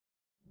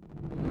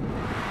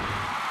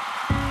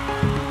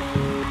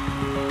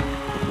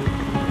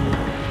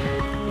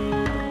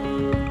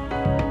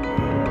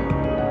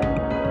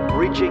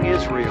preaching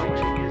Israel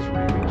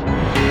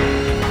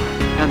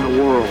and the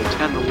world,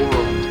 and the world,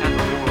 and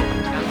the world,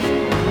 and the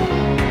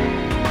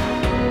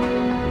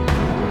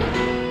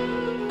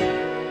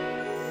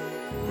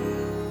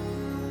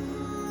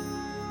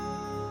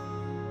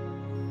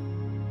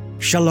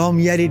world. Shalom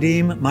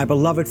Yedidim, my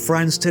beloved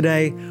friends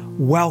today.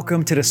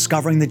 Welcome to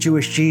Discovering the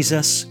Jewish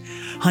Jesus.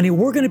 Honey,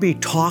 we're going to be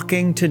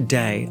talking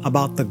today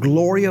about the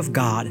glory of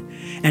God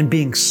and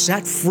being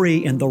set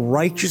free in the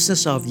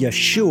righteousness of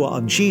Yeshua,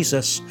 of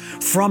Jesus,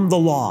 from the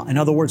law. In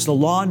other words, the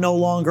law no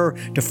longer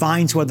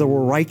defines whether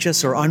we're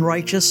righteous or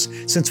unrighteous,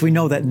 since we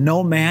know that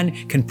no man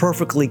can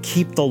perfectly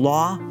keep the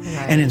law.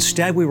 Right. And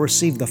instead we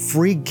receive the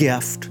free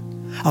gift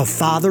of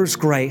Father's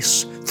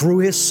grace through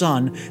His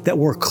Son, that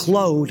we're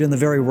clothed in the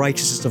very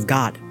righteousness of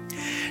God.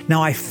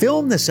 Now, I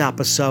filmed this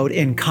episode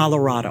in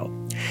Colorado,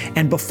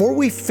 and before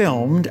we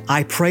filmed,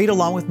 I prayed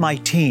along with my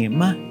team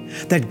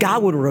that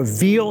God would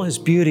reveal His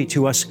beauty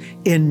to us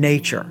in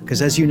nature.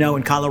 Because as you know,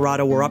 in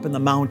Colorado, we're up in the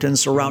mountains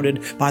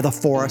surrounded by the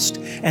forest.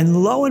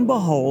 And lo and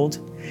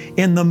behold,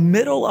 in the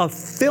middle of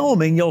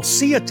filming, you'll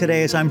see it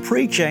today as I'm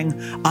preaching,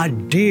 a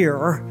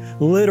deer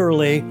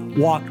literally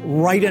walked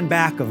right in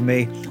back of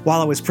me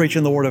while I was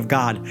preaching the Word of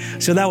God.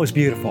 So that was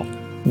beautiful.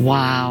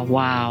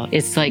 Wow.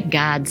 It's like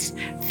God's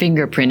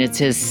fingerprint. It's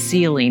His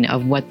sealing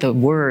of what the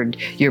word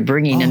you're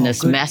bringing in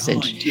this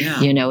message. Point. Yeah.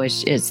 You know,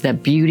 it's the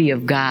beauty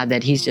of God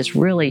that He's just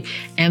really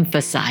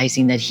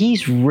emphasizing that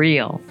He's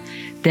real,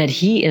 that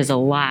He is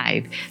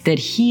alive, that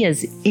He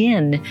is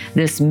in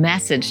this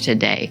message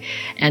today,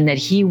 and that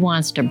He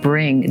wants to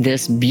bring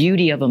this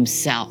beauty of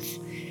Himself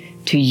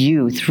to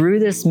you through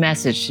this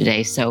message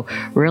today. So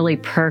really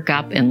perk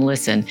up and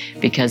listen,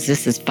 because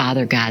this is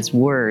Father God's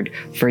word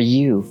for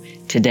you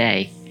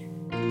today.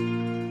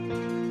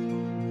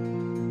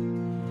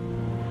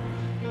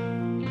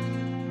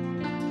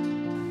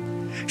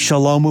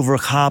 Shalom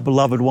Uvracha,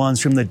 beloved ones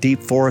from the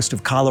deep forest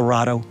of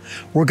Colorado.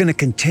 We're going to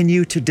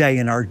continue today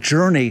in our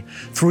journey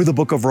through the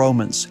book of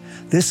Romans.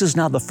 This is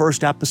now the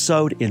first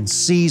episode in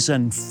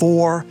season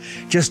 4.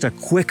 Just a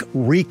quick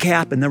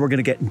recap, and then we're going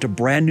to get into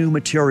brand new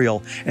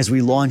material as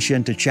we launch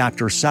into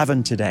chapter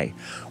 7 today.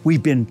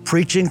 We've been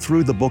preaching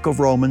through the book of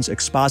Romans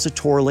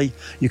expositorily.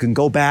 You can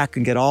go back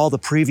and get all the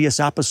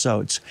previous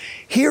episodes.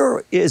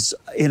 Here is,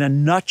 in a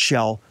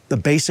nutshell, the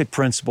basic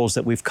principles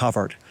that we've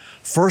covered.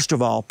 First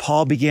of all,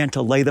 Paul began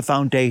to lay the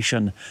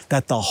foundation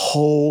that the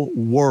whole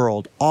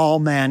world, all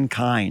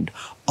mankind,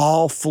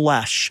 all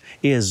flesh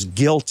is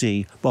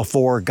guilty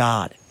before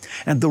God.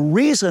 And the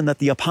reason that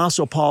the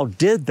Apostle Paul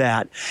did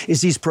that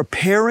is he's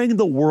preparing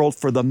the world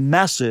for the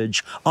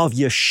message of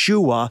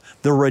Yeshua,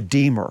 the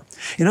Redeemer.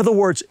 In other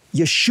words,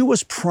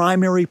 Yeshua's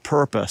primary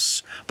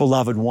purpose,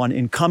 beloved one,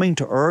 in coming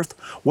to earth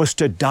was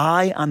to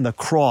die on the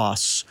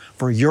cross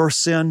for your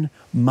sin,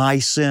 my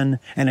sin,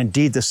 and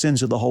indeed the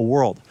sins of the whole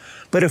world.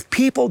 But if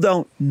people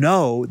don't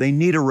know they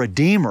need a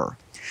Redeemer,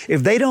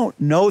 if they don't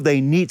know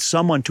they need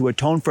someone to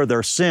atone for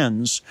their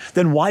sins,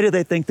 then why do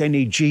they think they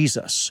need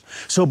Jesus?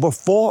 So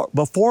before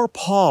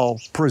Paul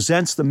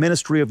presents the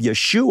ministry of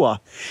Yeshua,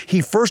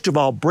 he first of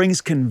all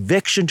brings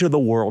conviction to the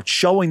world,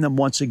 showing them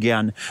once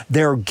again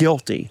they're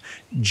guilty.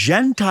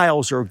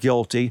 Gentiles are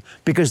guilty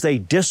because they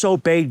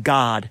disobeyed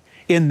God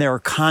in their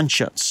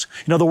conscience.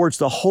 In other words,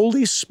 the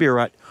Holy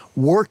Spirit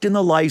worked in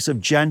the lives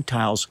of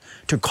Gentiles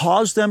to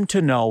cause them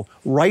to know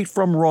right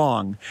from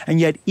wrong.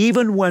 And yet,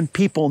 even when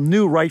people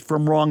knew right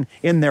from wrong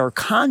in their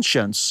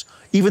conscience,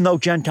 even though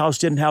Gentiles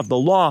didn't have the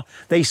law,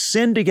 they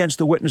sinned against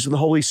the witness of the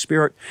Holy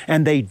Spirit,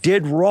 and they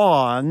did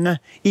wrong,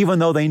 even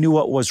though they knew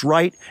what was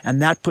right,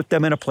 and that put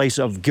them in a place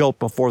of guilt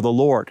before the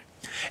Lord.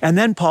 And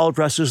then Paul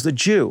addresses the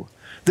Jew.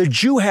 The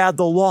Jew had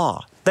the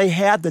law. They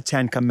had the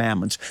 10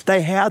 Commandments.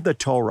 They had the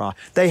Torah.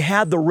 They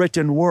had the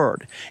written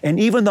word. And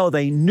even though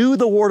they knew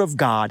the word of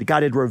God,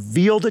 God had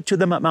revealed it to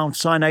them at Mount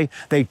Sinai,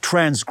 they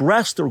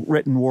transgressed the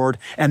written word,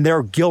 and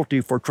they're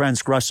guilty for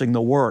transgressing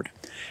the word.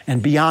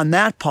 And beyond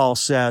that, Paul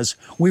says,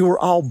 we were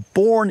all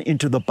born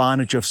into the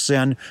bondage of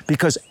sin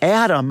because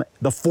Adam,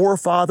 the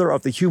forefather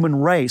of the human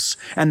race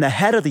and the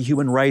head of the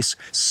human race,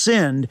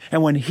 sinned.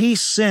 And when he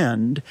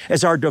sinned,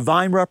 as our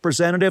divine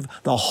representative,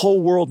 the whole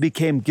world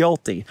became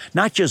guilty.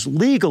 Not just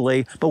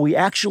legally, but we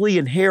actually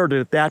inherited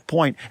at that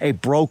point a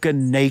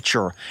broken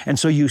nature. And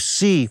so you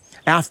see,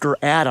 after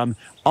Adam,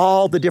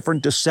 all the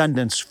different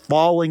descendants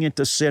falling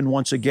into sin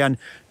once again,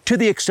 to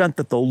the extent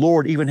that the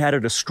Lord even had to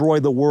destroy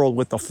the world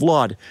with the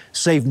flood,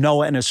 save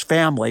Noah and his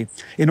family,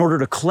 in order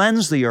to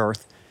cleanse the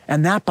earth.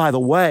 And that, by the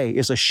way,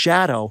 is a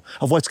shadow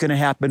of what's going to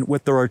happen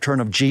with the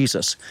return of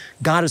Jesus.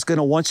 God is going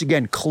to once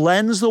again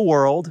cleanse the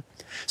world,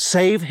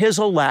 save His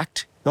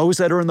elect, those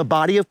that are in the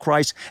body of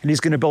Christ, and He's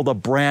going to build a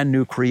brand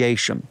new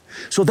creation.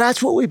 So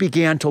that's what we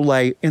began to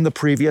lay in the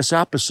previous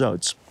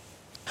episodes.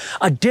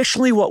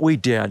 Additionally, what we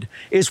did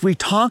is we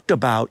talked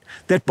about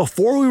that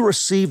before we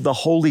received the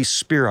Holy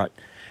Spirit,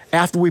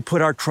 after we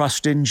put our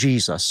trust in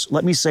Jesus.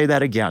 Let me say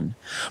that again.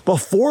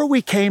 Before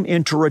we came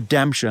into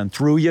redemption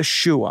through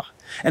Yeshua,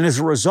 and as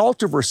a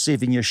result of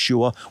receiving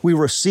Yeshua, we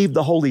received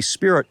the Holy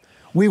Spirit,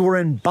 we were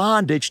in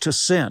bondage to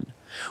sin.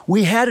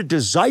 We had a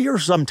desire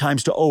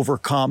sometimes to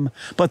overcome,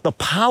 but the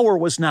power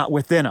was not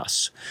within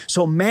us.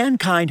 So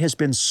mankind has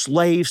been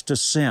slaves to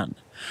sin.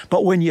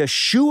 But when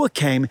Yeshua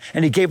came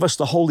and He gave us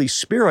the Holy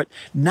Spirit,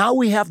 now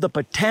we have the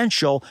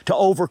potential to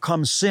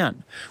overcome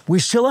sin. We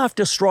still have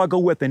to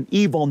struggle with an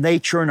evil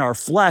nature in our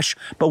flesh,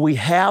 but we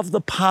have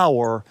the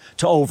power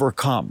to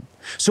overcome.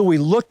 So we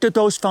looked at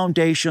those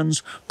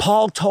foundations.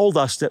 Paul told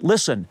us that,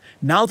 listen,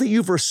 now that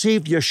you've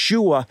received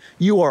Yeshua,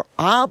 you are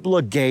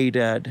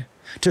obligated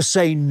to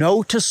say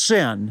no to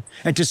sin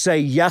and to say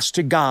yes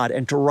to God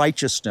and to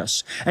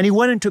righteousness. And he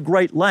went into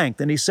great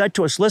length and he said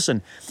to us,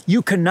 listen,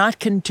 you cannot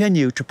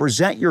continue to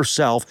present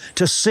yourself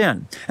to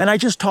sin. And I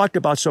just talked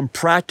about some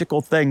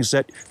practical things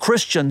that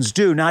Christians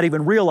do, not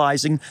even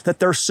realizing that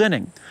they're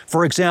sinning.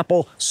 For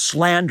example,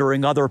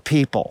 slandering other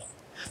people.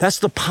 That's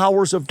the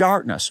powers of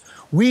darkness.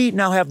 We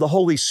now have the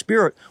Holy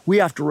Spirit. We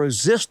have to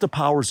resist the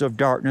powers of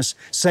darkness,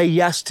 say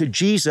yes to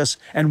Jesus,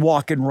 and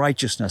walk in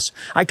righteousness.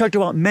 I talked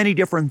about many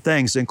different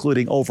things,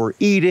 including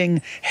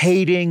overeating,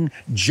 hating,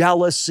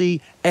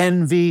 jealousy,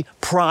 envy,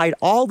 pride,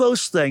 all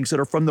those things that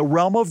are from the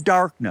realm of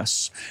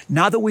darkness.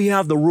 Now that we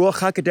have the Ruach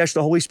HaKodesh,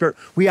 the Holy Spirit,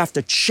 we have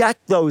to check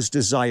those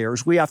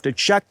desires. We have to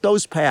check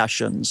those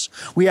passions.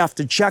 We have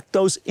to check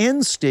those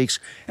instincts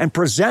and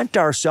present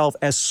ourselves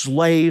as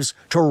slaves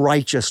to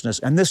righteousness.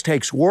 And this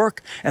takes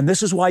work, and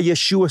this is why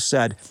Yeshua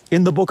said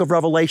in the book of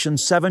Revelation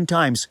 7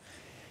 times,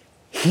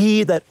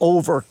 he that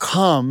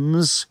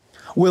overcomes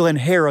will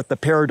inherit the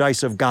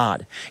paradise of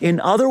God. In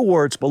other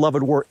words,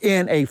 beloved, we're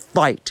in a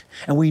fight,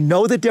 and we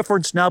know the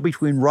difference now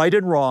between right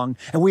and wrong,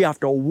 and we have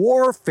to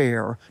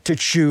warfare to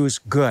choose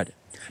good.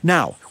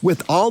 Now,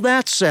 with all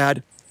that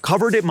said,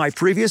 covered in my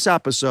previous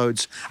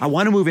episodes, I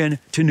want to move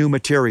into new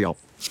material.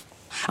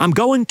 I'm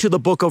going to the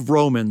book of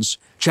Romans,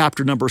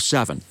 chapter number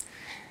 7.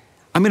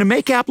 I'm going to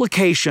make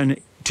application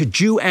to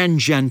Jew and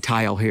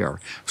Gentile here.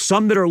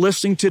 Some that are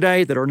listening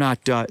today that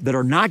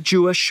are not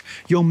Jewish,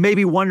 you'll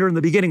maybe wonder in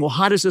the beginning, well,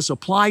 how does this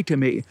apply to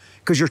me?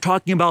 Because you're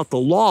talking about the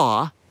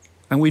law,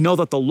 and we know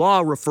that the law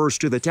refers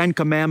to the Ten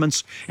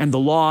Commandments and the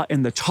law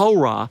in the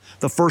Torah,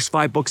 the first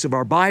 5 books of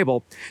our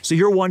Bible. So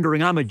you're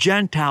wondering, I'm a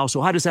Gentile,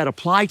 so how does that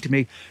apply to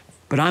me?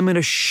 But I'm going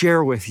to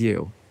share with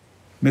you,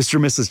 Mr.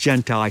 and Mrs.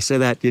 Gentile, I say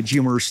that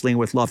humorously and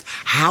with love,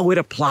 how it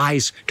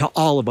applies to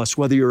all of us,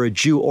 whether you're a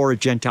Jew or a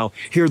Gentile.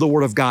 Hear the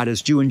word of God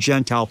as Jew and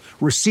Gentile.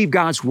 Receive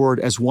God's word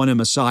as one in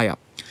Messiah.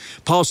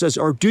 Paul says,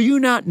 or do you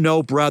not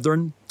know,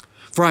 brethren,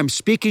 for I'm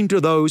speaking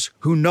to those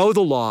who know the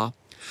law,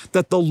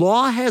 that the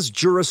law has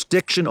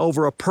jurisdiction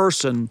over a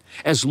person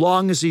as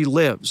long as he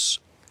lives.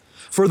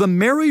 For the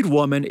married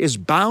woman is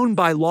bound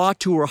by law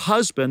to her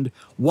husband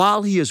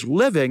while he is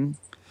living,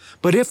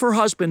 but if her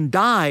husband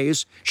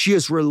dies, she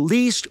is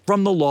released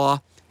from the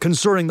law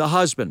concerning the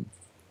husband.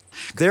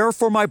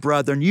 Therefore, my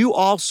brethren, you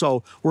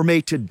also were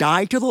made to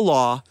die to the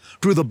law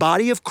through the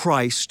body of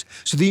Christ,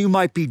 so that you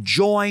might be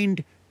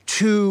joined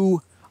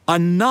to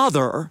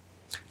another,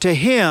 to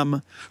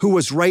him who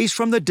was raised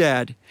from the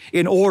dead,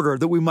 in order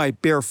that we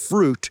might bear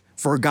fruit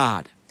for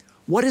God.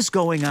 What is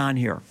going on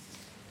here?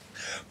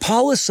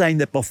 Paul is saying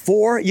that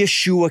before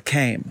Yeshua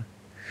came,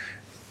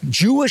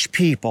 Jewish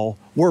people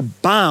were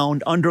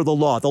bound under the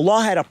law. The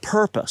law had a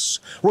purpose.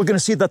 We're going to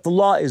see that the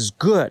law is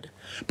good,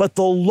 but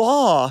the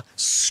law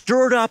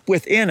stirred up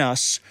within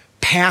us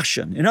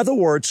passion. In other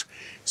words,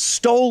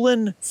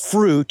 stolen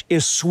fruit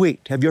is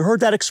sweet. Have you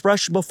heard that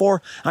expression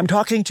before? I'm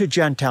talking to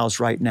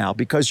Gentiles right now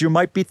because you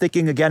might be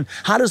thinking again,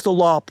 how does the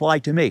law apply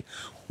to me?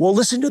 Well,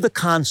 listen to the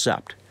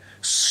concept.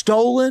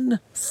 Stolen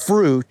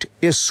fruit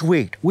is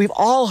sweet. We've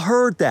all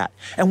heard that.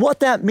 And what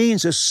that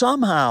means is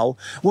somehow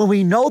when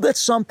we know that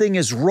something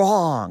is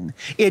wrong,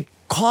 it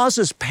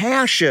causes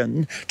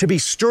passion to be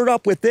stirred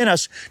up within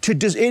us.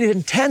 It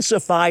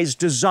intensifies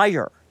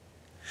desire.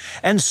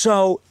 And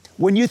so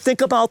when you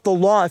think about the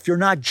law, if you're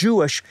not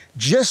Jewish,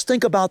 just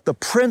think about the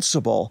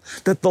principle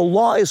that the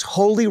law is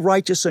holy,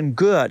 righteous, and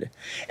good.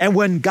 And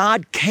when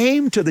God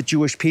came to the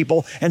Jewish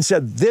people and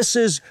said, this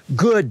is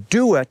good,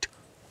 do it,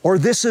 or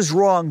this is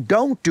wrong,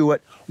 don't do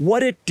it,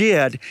 what it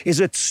did is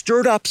it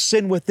stirred up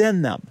sin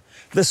within them.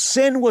 The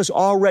sin was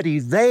already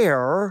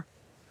there,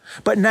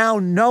 but now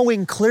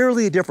knowing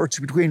clearly the difference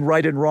between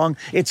right and wrong,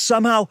 it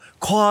somehow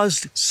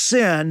caused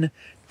sin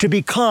to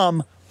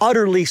become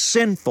utterly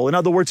sinful. In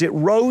other words, it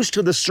rose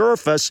to the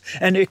surface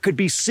and it could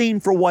be seen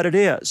for what it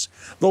is.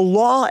 The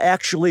law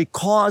actually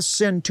caused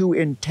sin to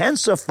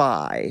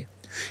intensify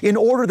in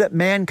order that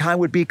mankind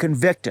would be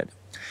convicted.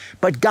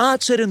 But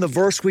God said in the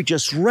verse we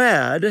just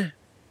read,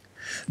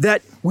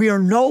 that we are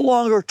no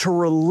longer to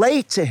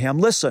relate to him,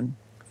 listen,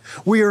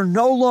 we are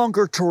no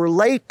longer to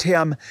relate to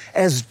him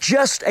as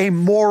just a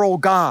moral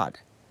God.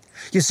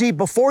 You see,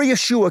 before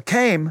Yeshua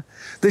came,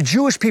 the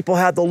Jewish people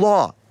had the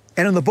law.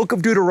 And in the book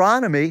of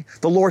Deuteronomy,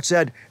 the Lord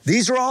said,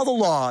 these are all the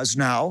laws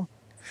now.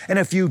 And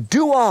if you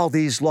do all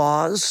these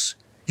laws,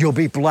 you'll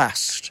be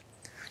blessed.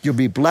 You'll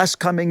be blessed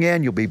coming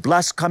in, you'll be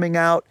blessed coming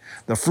out.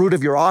 The fruit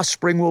of your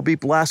offspring will be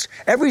blessed.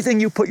 Everything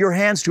you put your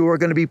hands to are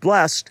going to be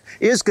blessed,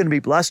 is going to be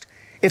blessed,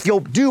 if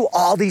you'll do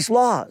all these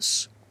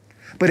laws.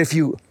 But if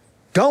you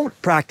don't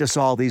practice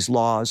all these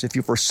laws, if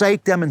you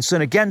forsake them and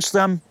sin against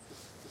them,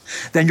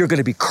 then you're going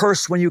to be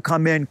cursed when you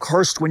come in,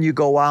 cursed when you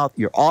go out,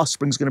 your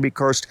offspring's going to be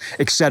cursed,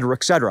 etc.,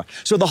 etc.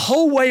 So the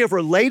whole way of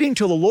relating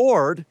to the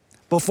Lord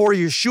before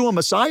Yeshua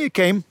Messiah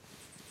came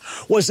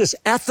was this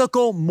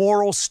ethical,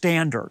 moral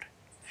standard.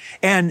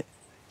 And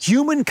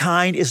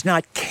humankind is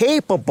not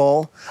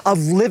capable of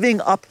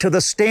living up to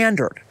the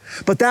standard.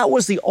 But that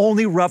was the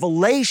only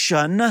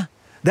revelation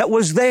that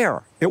was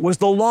there. It was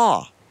the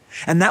law.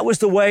 And that was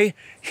the way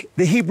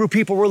the Hebrew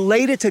people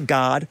related to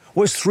God,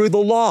 was through the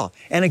law.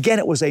 And again,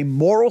 it was a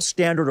moral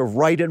standard of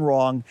right and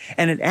wrong.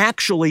 And it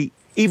actually,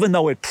 even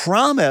though it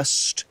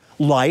promised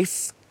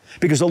life,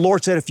 because the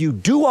Lord said, if you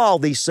do all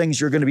these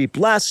things, you're going to be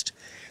blessed,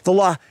 the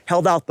law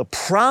held out the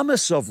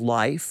promise of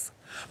life.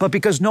 But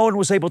because no one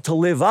was able to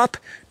live up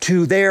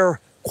to their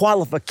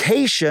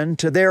qualification,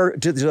 to the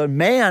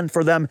demand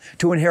for them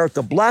to inherit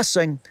the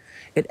blessing,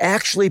 it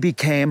actually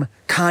became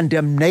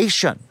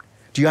condemnation.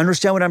 Do you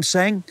understand what I'm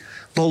saying?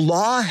 The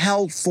law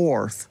held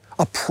forth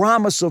a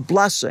promise of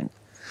blessing.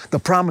 The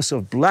promise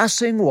of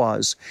blessing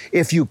was,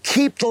 if you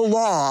keep the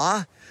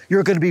law,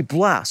 you're going to be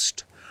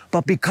blessed.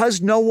 But because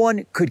no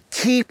one could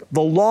keep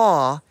the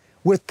law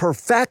with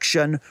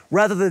perfection,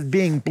 rather than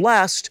being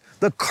blessed,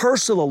 the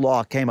curse of the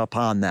law came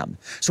upon them.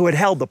 So it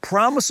held the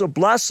promise of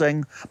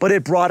blessing, but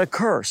it brought a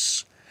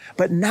curse.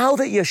 But now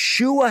that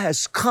Yeshua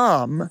has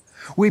come,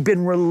 we've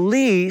been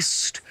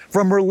released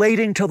from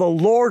relating to the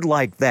Lord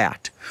like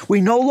that.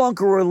 We no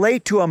longer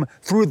relate to Him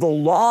through the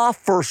law,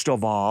 first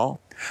of all,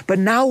 but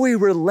now we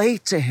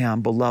relate to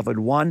Him, beloved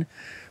one,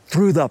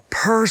 through the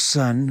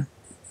person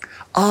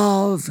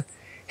of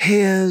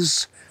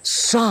His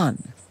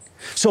Son.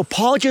 So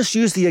Paul just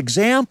used the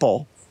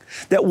example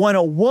that when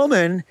a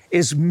woman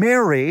is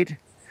married,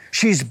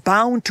 she's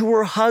bound to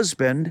her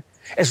husband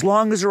as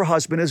long as her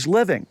husband is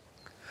living.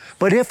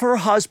 But if her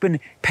husband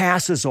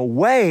passes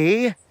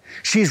away,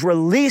 she's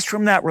released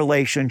from that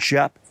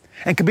relationship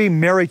and can be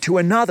married to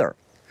another.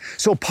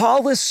 So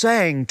Paul is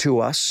saying to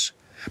us,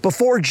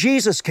 before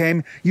Jesus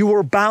came, you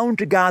were bound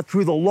to God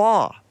through the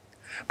law.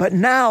 But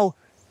now,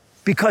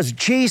 because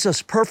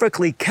Jesus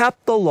perfectly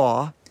kept the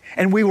law,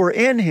 and we were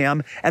in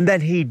Him, and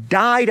then He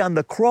died on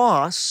the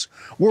cross,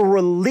 we're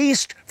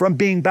released from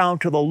being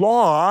bound to the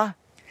law,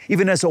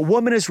 even as a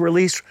woman is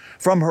released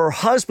from her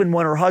husband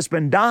when her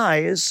husband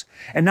dies.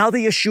 And now that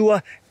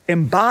Yeshua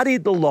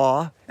embodied the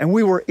law, and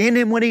we were in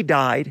Him when He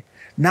died,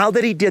 now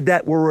that He did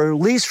that, we're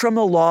released from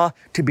the law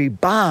to be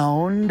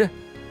bound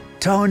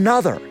to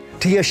another,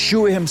 to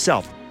Yeshua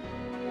Himself.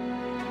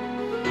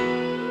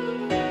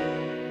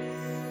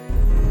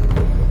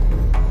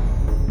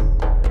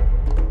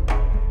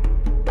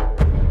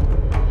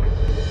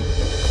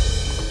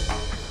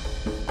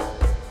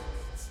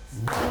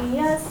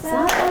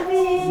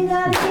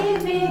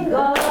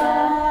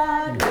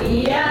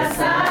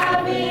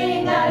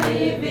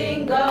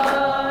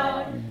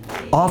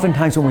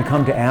 Oftentimes when we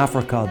come to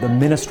Africa, the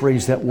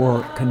ministries that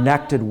we're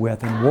connected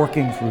with and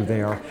working through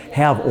there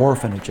have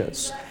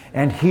orphanages.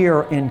 And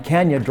here in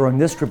Kenya, during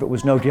this trip, it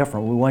was no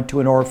different. We went to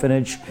an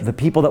orphanage. The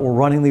people that were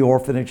running the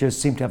orphanages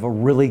seemed to have a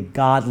really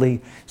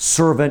godly,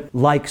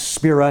 servant-like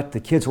spirit.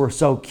 The kids were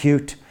so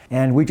cute.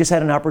 And we just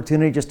had an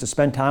opportunity just to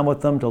spend time with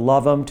them, to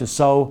love them, to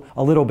sow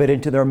a little bit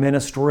into their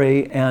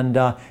ministry,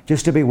 and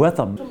just to be with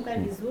them.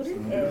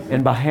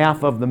 In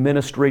behalf of the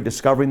ministry,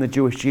 Discovering the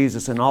Jewish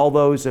Jesus, and all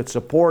those that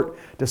support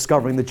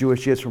Discovering the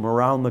Jewish Jesus from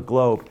around the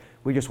globe,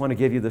 we just want to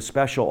give you the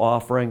special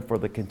offering for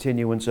the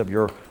continuance of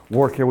your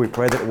work here. We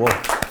pray that it will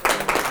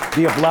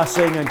be a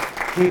blessing and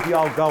keep you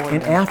all going.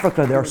 In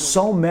Africa, there are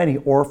so many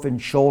orphan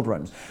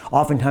children.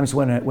 Oftentimes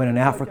when an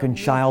African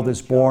child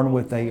is born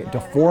with a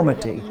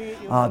deformity,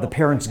 the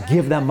parents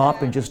give them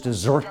up and just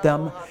desert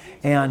them.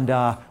 And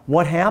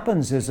what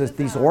happens is that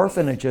these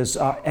orphanages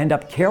end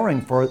up caring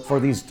for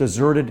these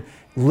deserted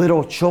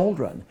little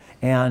children.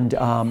 And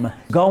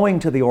going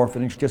to the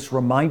orphanage just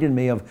reminded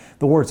me of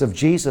the words of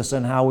Jesus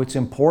and how it's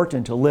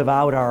important to live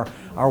out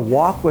our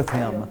walk with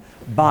Him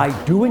by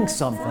doing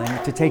something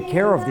to take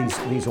care of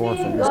these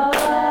orphans.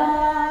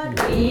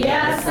 We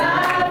are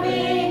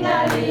serving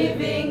a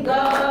living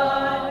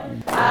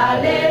God.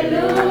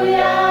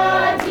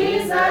 Hallelujah,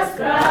 Jesus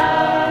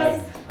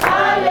Christ.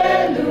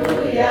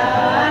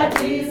 Hallelujah,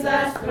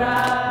 Jesus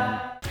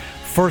Christ.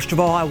 First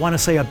of all, I want to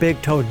say a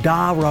big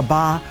Todah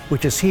Rabbah,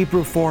 which is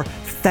Hebrew for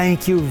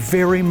thank you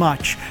very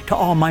much to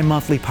all my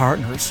monthly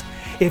partners.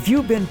 If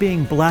you've been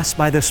being blessed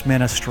by this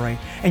ministry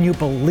and you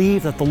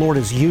believe that the Lord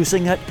is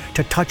using it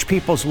to touch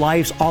people's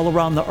lives all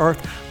around the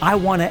earth, I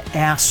want to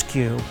ask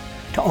you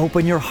to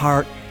open your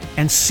heart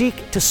and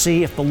seek to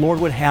see if the Lord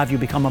would have you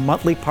become a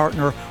monthly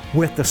partner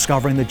with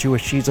Discovering the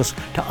Jewish Jesus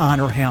to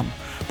honor Him.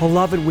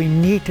 Beloved, we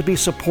need to be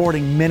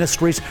supporting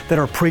ministries that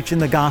are preaching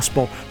the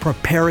gospel,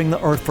 preparing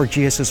the earth for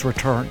Jesus'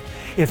 return.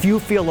 If you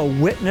feel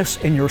a witness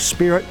in your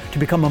spirit to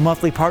become a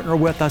monthly partner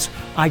with us,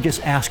 I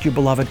just ask you,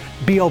 beloved,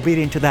 be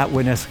obedient to that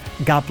witness.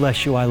 God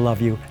bless you, I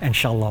love you, and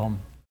shalom.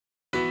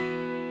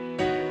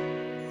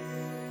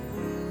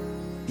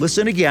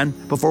 Listen again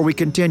before we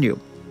continue.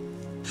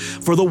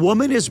 For the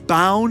woman is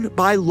bound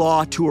by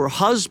law to her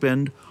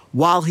husband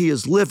while he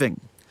is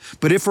living.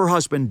 But if her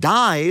husband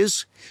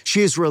dies,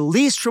 she is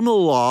released from the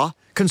law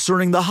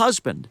concerning the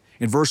husband.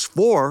 In verse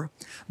 4,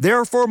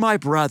 therefore, my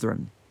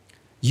brethren,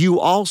 you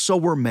also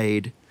were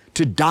made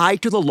to die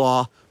to the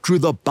law through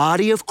the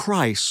body of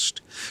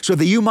Christ, so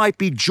that you might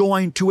be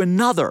joined to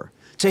another,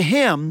 to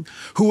him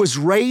who was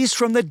raised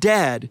from the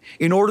dead,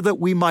 in order that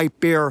we might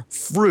bear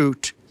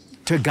fruit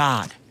to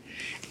God.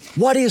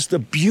 What is the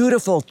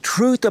beautiful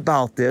truth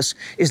about this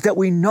is that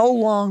we no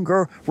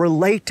longer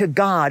relate to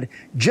God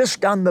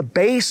just on the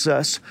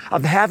basis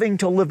of having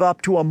to live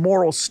up to a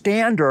moral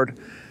standard,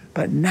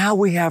 but now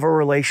we have a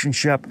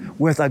relationship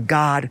with a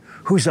God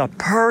who's a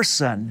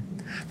person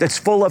that's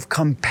full of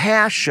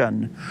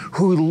compassion,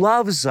 who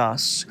loves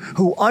us,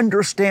 who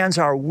understands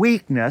our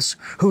weakness,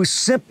 who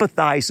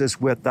sympathizes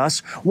with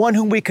us, one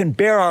whom we can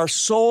bare our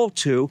soul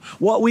to,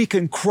 what we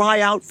can cry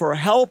out for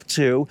help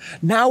to.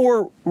 Now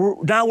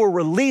we're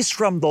released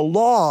from the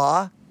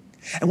law,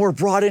 and we're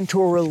brought into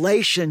a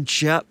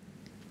relationship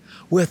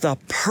with a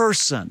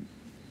person.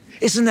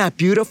 Isn't that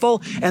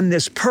beautiful? And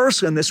this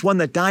person, this one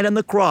that died on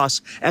the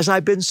cross, as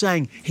I've been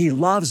saying, he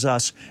loves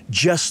us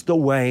just the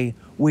way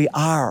we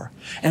are.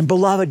 And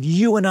beloved,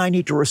 you and I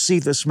need to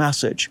receive this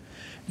message.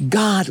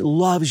 God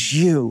loves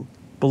you,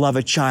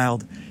 beloved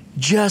child,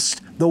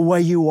 just the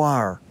way you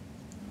are,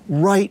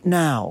 right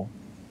now,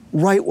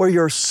 right where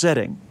you're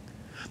sitting.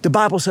 The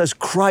Bible says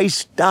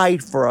Christ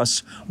died for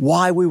us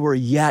while we were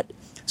yet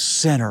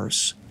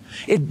sinners.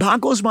 It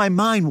boggles my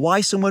mind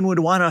why someone would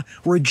want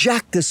to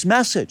reject this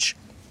message.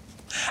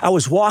 I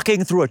was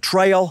walking through a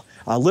trail,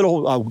 a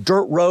little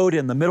dirt road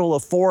in the middle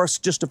of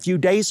forest just a few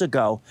days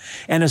ago.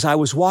 And as I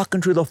was walking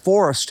through the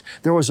forest,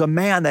 there was a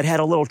man that had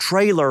a little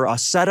trailer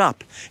set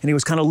up, and he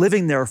was kind of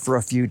living there for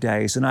a few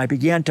days. And I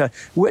began to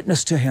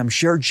witness to him,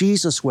 share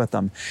Jesus with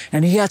him.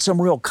 And he had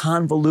some real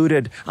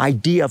convoluted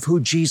idea of who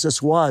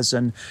Jesus was.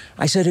 And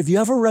I said, have you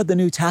ever read the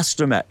New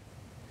Testament?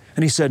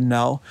 And he said,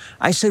 no.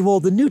 I said, well,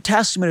 the New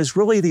Testament is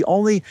really the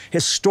only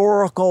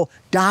historical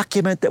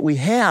document that we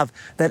have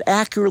that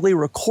accurately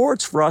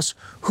records for us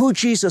who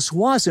Jesus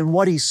was and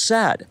what he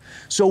said.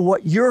 So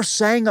what you're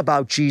saying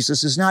about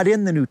Jesus is not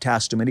in the New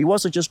Testament. He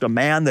wasn't just a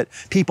man that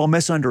people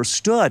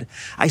misunderstood.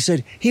 I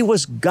said, he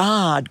was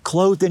God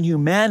clothed in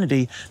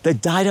humanity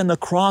that died on the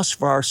cross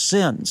for our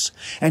sins.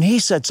 And he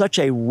said such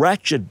a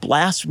wretched,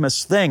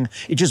 blasphemous thing,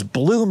 it just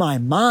blew my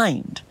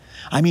mind.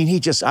 I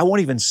mean, I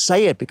won't even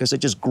say it because it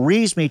just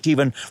grieves me to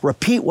even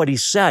repeat what he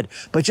said,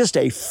 but just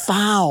a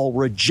foul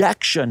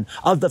rejection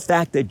of the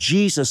fact that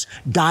Jesus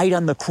died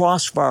on the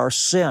cross for our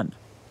sin.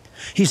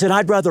 He said,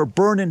 I'd rather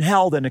burn in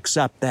hell than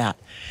accept that.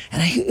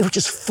 And it was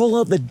just full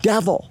of the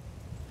devil.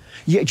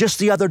 Just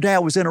the other day, I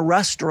was in a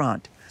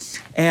restaurant,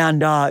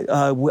 and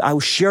I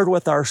was shared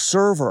with our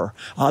server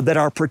that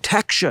our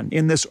protection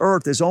in this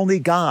earth is only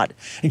God.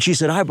 And she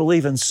said, I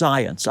believe in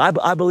science.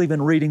 I believe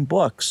in reading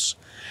books.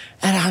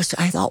 And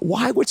I thought,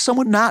 why would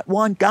someone not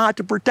want God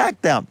to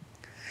protect them?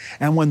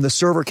 And when the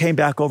server came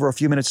back over a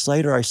few minutes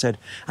later, I said,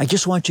 I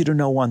just want you to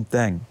know one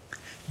thing.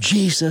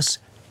 Jesus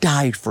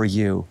died for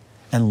you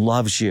and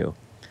loves you.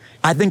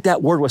 I think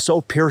that word was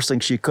so piercing,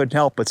 she couldn't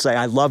help but say,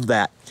 I love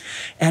that.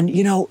 And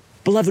you know,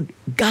 beloved,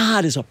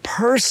 God is a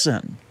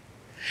person.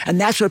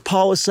 And that's what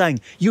Paul is saying.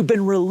 You've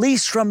been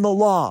released from the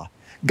law.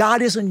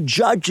 God isn't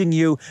judging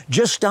you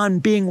just on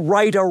being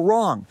right or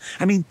wrong.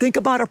 I mean, think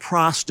about a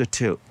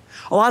prostitute.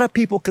 A lot of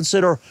people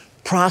consider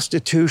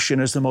prostitution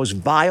as the most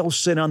vile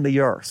sin on the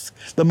earth,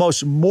 the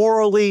most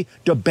morally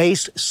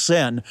debased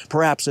sin,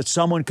 perhaps, that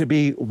someone could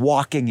be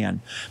walking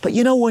in. But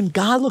you know, when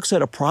God looks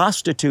at a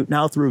prostitute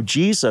now through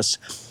Jesus,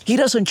 he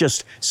doesn't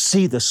just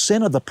see the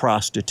sin of the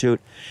prostitute,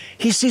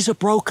 he sees a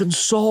broken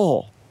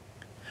soul.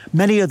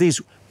 Many of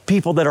these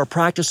people that are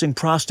practicing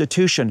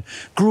prostitution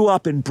grew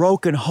up in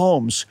broken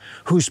homes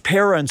whose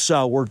parents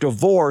were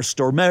divorced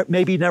or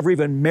maybe never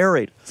even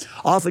married.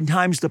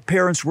 Oftentimes the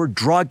parents were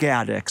drug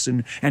addicts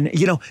and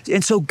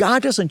so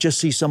God doesn't just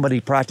see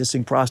somebody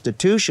practicing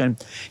prostitution.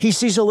 He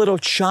sees a little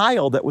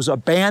child that was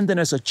abandoned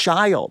as a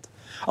child,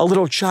 a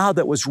little child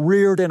that was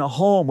reared in a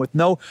home with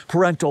no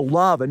parental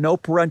love and no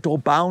parental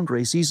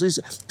boundaries. He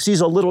sees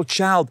a little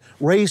child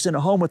raised in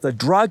a home with a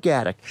drug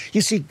addict.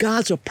 You see,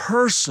 God's a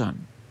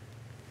person.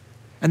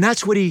 And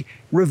that's what he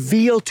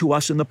revealed to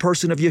us in the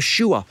person of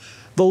Yeshua.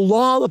 The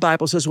law, the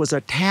Bible says, was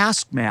a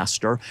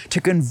taskmaster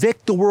to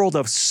convict the world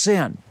of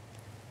sin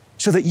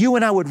so that you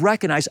and I would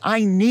recognize,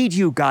 I need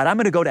you, God. I'm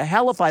going to go to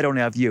hell if I don't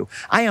have you.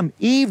 I am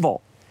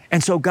evil.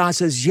 And so God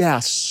says,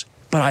 yes,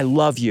 but I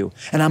love you.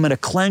 And I'm going to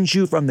cleanse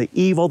you from the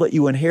evil that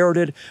you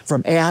inherited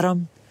from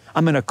Adam.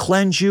 I'm going to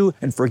cleanse you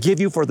and forgive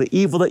you for the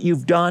evil that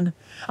you've done.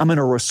 I'm going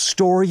to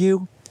restore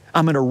you.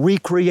 I'm going to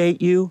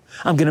recreate you.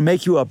 I'm going to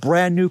make you a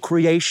brand new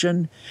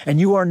creation. And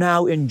you are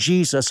now in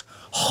Jesus,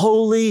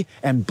 holy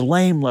and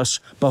blameless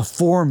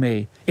before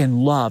me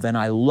in love. And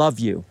I love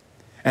you.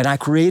 And I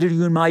created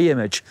you in my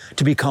image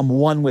to become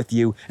one with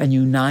you and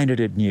united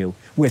in you,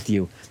 with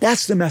you.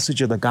 That's the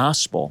message of the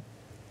gospel.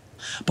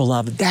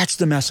 Beloved, that's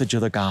the message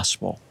of the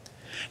gospel.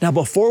 Now,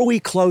 before we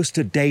close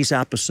today's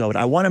episode,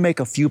 I want to make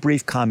a few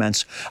brief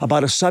comments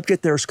about a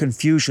subject there's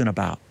confusion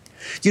about.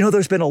 You know,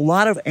 there's been a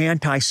lot of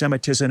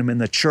anti-Semitism in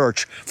the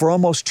church for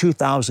almost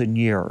 2,000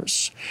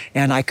 years.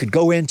 And I could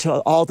go into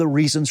all the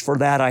reasons for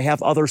that. I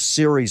have other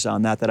series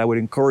on that I would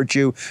encourage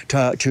you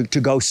to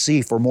go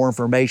see for more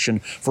information.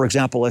 For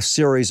example, a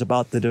series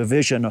about the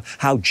division of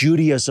how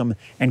Judaism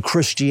and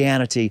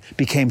Christianity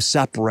became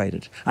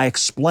separated. I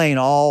explain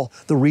all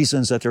the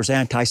reasons that there's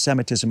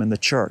anti-Semitism in the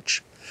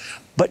church.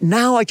 But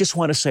now I just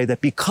want to say that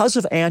because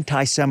of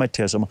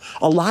anti-Semitism,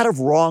 a lot of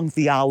wrong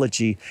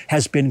theology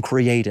has been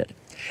created.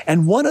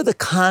 And one of the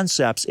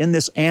concepts in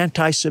this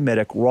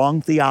anti-Semitic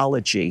wrong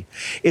theology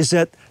is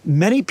that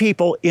many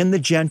people in the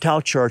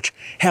Gentile church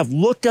have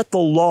looked at the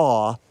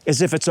law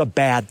as if it's a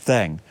bad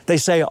thing. They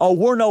say, oh,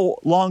 we're no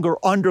longer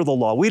under the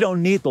law. We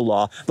don't need the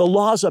law. The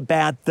law's a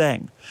bad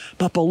thing.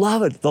 But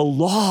beloved, the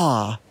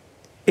law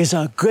is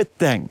a good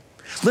thing.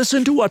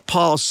 Listen to what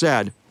Paul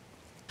said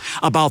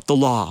about the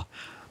law.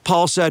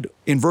 Paul said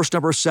in verse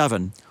number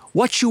 7,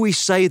 "What shall we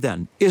say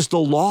then? Is the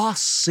law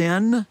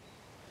sin?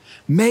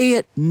 May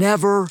it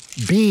never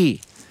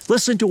be."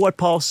 Listen to what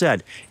Paul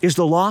said. Is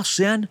the law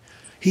sin?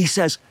 He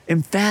says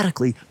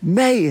emphatically,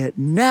 may it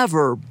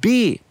never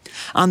be.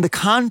 On the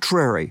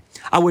contrary,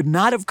 I would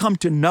not have come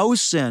to know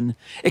sin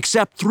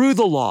except through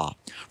the law,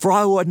 for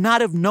I would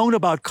not have known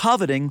about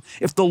coveting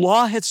if the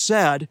law had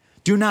said,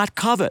 do not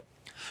covet.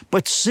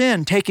 But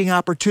sin, taking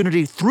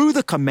opportunity through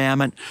the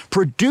commandment,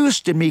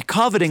 produced in me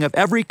coveting of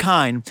every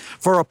kind,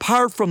 for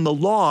apart from the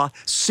law,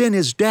 sin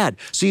is dead.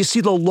 So you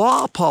see, the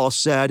law, Paul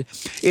said,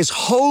 is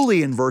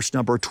holy in verse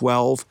number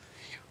 12,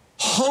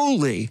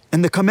 holy,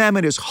 and the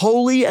commandment is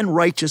holy and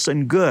righteous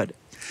and good.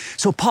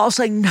 So Paul's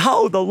saying,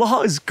 no, the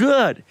law is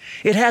good.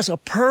 It has a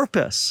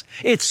purpose.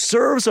 It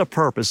serves a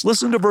purpose.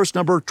 Listen to verse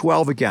number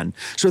 12 again.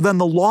 So then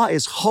the law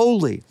is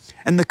holy,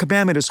 and the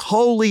commandment is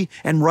holy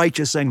and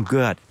righteous and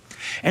good.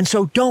 And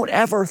so don't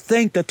ever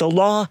think that the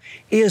law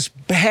is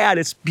bad.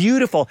 It's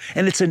beautiful,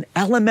 and it's an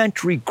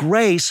elementary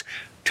grace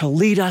to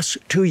lead us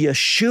to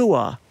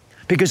Yeshua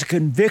because it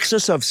convicts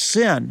us of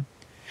sin,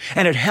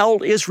 and it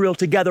held Israel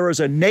together as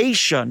a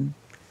nation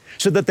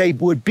so that they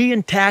would be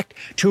intact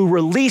to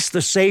release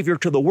the Savior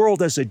to the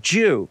world as a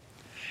Jew.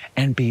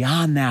 And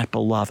beyond that,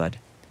 beloved,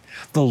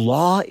 the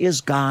law is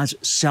God's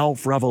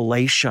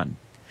self-revelation.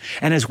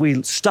 And as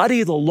we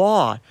study the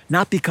law,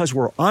 not because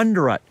we're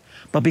under it,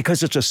 but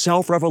because it's a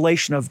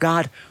self-revelation of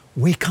God,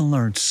 we can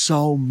learn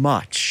so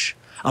much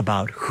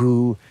about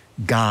who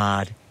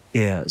God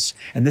is.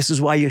 And this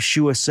is why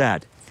Yeshua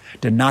said,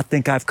 do not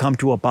think I've come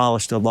to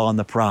abolish the law and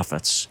the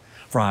prophets,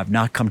 for I have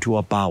not come to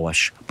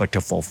abolish, but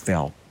to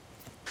fulfill.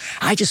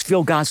 I just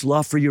feel God's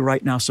love for you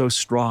right now so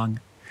strong.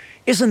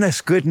 Isn't this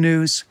good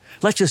news?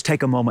 Let's just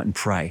take a moment and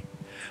pray.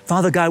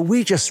 Father God,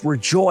 we just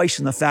rejoice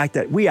in the fact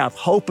that we have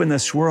hope in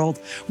this world.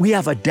 We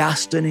have a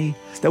destiny,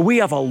 that we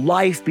have a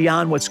life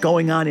beyond what's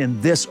going on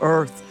in this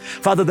earth.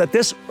 Father, that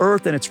this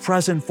earth in its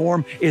present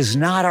form is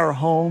not our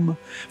home.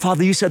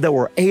 Father, you said that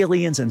we're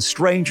aliens and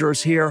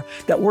strangers here,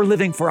 that we're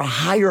living for a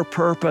higher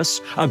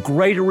purpose, a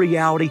greater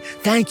reality.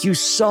 Thank you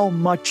so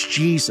much,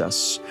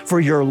 Jesus, for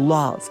your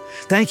love.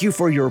 Thank you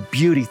for your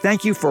beauty.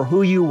 Thank you for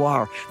who you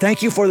are.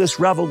 Thank you for this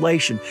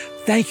revelation.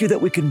 Thank you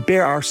that we can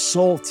bare our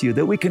soul to you,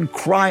 that we can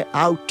cry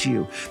out to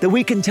you, that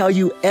we can tell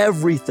you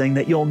everything,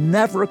 that you'll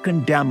never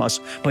condemn us,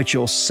 but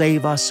you'll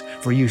save us,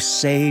 for you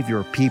save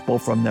your people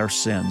from their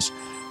sins.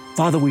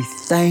 Father, we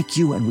thank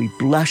you and we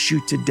bless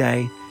you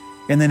today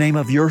in the name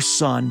of your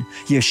Son,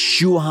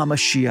 Yeshua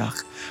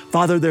HaMashiach.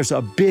 Father, there's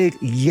a big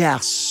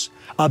yes,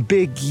 a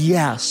big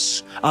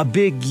yes, a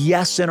big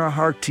yes in our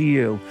heart to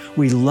you.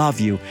 We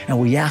love you, and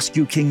we ask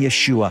you, King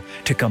Yeshua,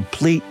 to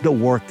complete the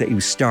work that you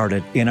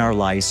started in our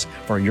lives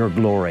for your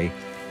glory.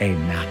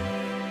 Amen.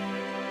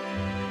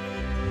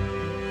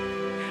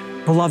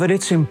 Beloved,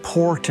 it's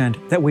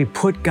important that we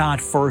put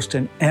God first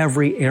in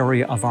every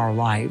area of our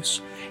lives.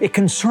 It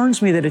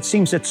concerns me that it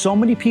seems that so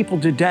many people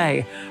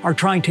today are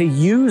trying to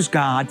use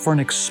God for an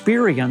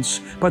experience,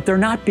 but they're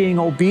not being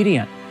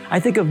obedient. I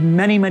think of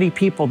many, many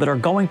people that are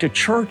going to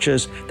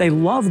churches. They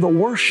love the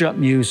worship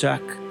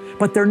music,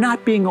 but they're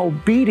not being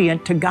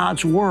obedient to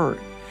God's word.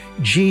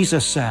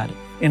 Jesus said,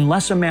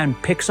 unless a man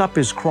picks up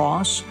his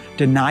cross,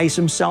 denies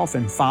himself,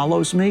 and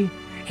follows me,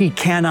 he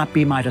cannot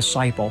be my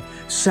disciple.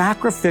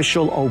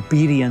 Sacrificial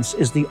obedience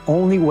is the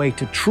only way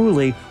to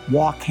truly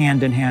walk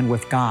hand in hand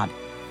with God.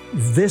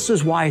 This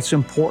is why it's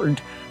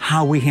important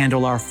how we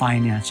handle our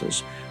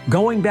finances.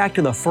 Going back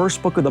to the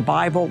first book of the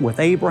Bible with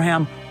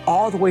Abraham,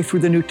 all the way through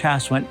the New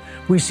Testament,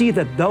 we see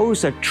that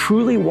those that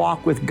truly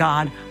walk with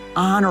God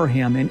honor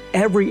Him in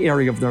every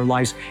area of their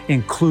lives,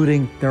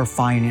 including their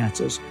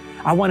finances.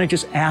 I want to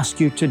just ask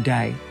you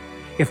today,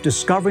 if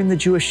discovering the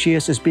Jewish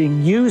Jesus is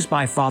being used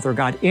by Father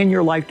God in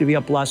your life to be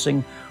a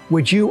blessing,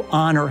 would you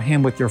honor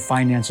Him with your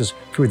finances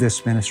through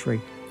this ministry?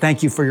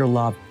 Thank you for your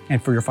love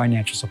and for your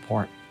financial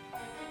support.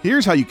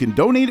 Here's how you can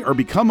donate or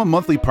become a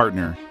monthly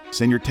partner.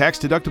 Send your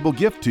tax-deductible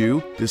gift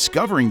to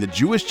Discovering the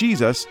Jewish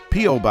Jesus,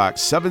 P.O.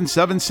 Box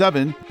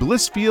 777,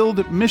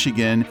 Blissfield,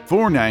 Michigan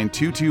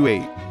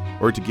 49228.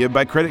 Or to give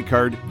by credit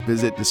card,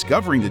 visit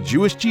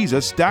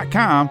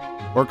discoveringthejewishjesus.com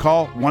or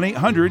call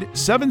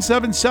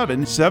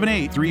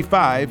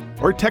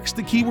 1-800-777-7835 or text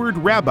the keyword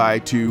Rabbi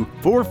to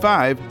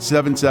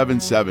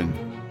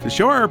 45777. To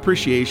show our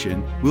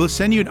appreciation, we'll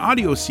send you an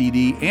audio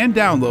CD and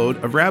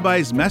download of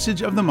Rabbi's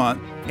Message of the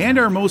Month and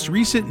our most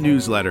recent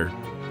newsletter.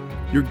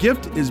 Your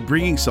gift is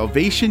bringing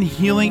salvation,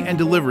 healing, and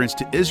deliverance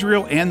to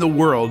Israel and the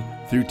world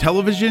through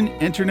television,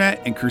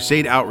 internet, and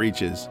crusade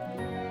outreaches.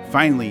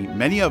 Finally,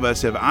 many of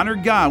us have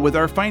honored God with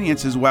our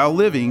finances while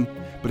living,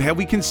 but have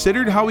we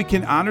considered how we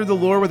can honor the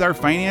Lord with our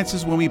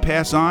finances when we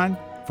pass on?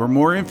 For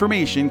more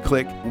information,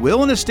 click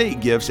Will and Estate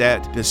Gifts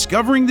at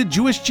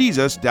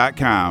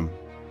discoveringthejewishjesus.com.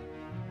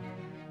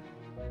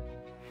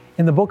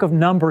 In the book of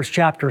Numbers,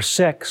 chapter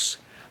 6,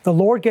 the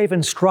Lord gave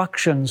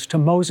instructions to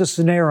Moses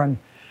and Aaron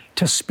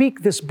to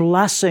speak this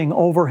blessing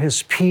over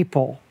His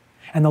people.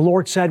 And the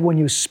Lord said, when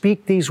you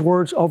speak these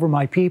words over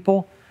my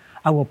people,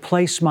 I will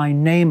place my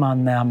name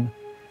on them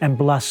and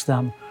bless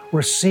them.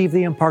 Receive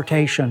the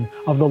impartation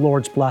of the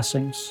Lord's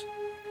blessings.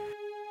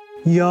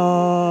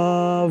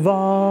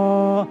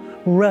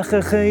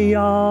 Yavarechecha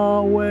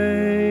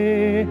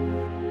Yahweh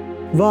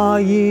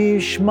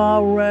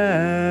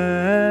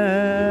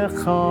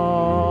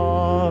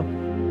vayishmarecha.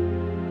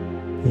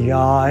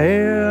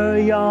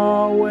 Ya'er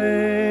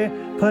Yahweh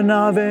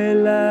panav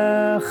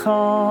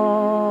elecha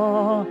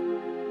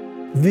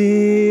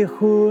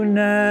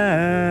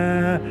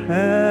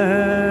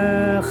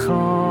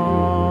vichunecha.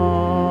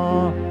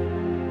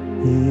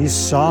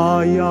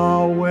 Yisa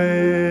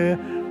Yahweh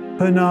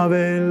panav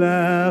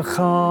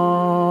elecha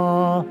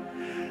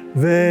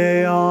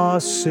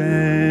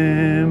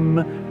ve'asem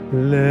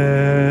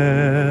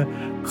lecha.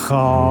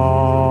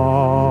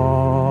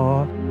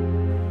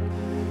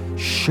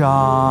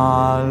 Shalom.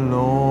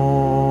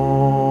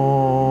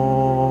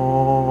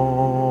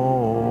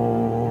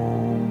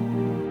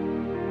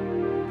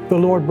 The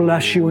Lord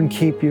bless you and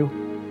keep you.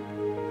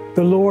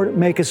 The Lord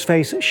make His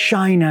face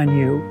shine on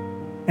you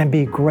and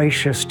be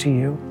gracious to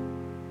you.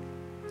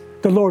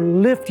 The Lord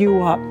lift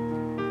you up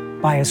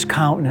by His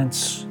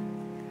countenance,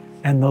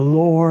 and the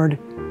Lord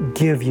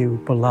give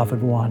you,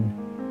 beloved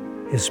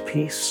one, His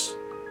peace.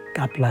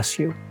 God bless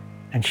you,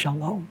 and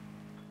shalom.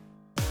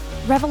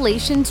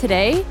 Revelation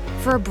today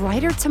for a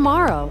brighter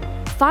tomorrow.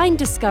 Find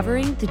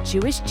Discovering the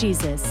Jewish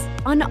Jesus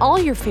on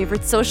all your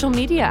favorite social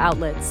media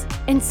outlets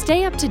and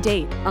stay up to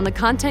date on the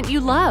content you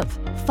love.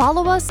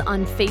 Follow us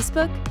on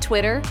Facebook,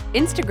 Twitter,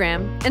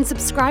 Instagram, and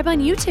subscribe on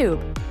YouTube.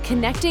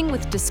 Connecting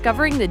with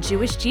Discovering the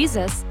Jewish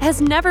Jesus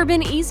has never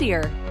been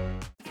easier.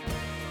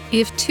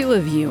 If two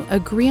of you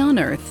agree on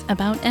earth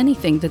about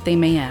anything that they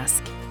may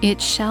ask,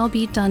 it shall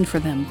be done for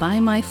them by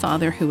my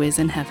Father who is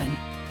in heaven.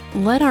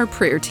 Let our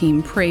prayer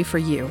team pray for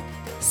you.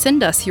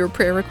 Send us your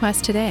prayer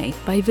request today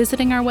by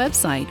visiting our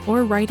website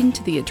or writing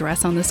to the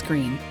address on the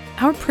screen.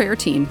 Our prayer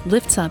team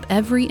lifts up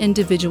every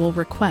individual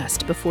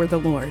request before the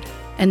Lord.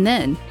 And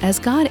then, as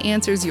God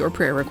answers your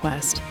prayer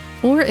request,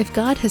 or if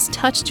God has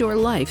touched your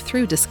life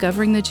through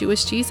Discovering the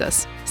Jewish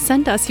Jesus,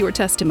 send us your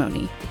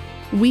testimony.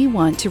 We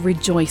want to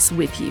rejoice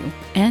with you,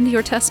 and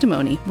your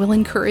testimony will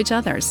encourage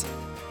others.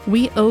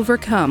 We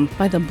overcome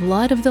by the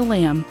blood of the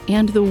Lamb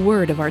and the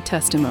word of our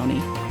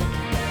testimony.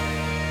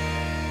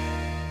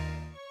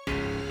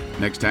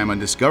 Next time on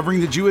Discovering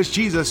the Jewish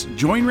Jesus,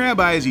 join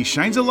Rabbi as he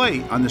shines a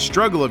light on the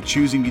struggle of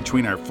choosing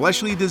between our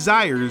fleshly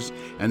desires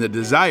and the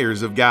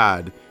desires of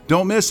God.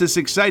 Don't miss this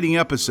exciting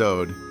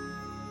episode.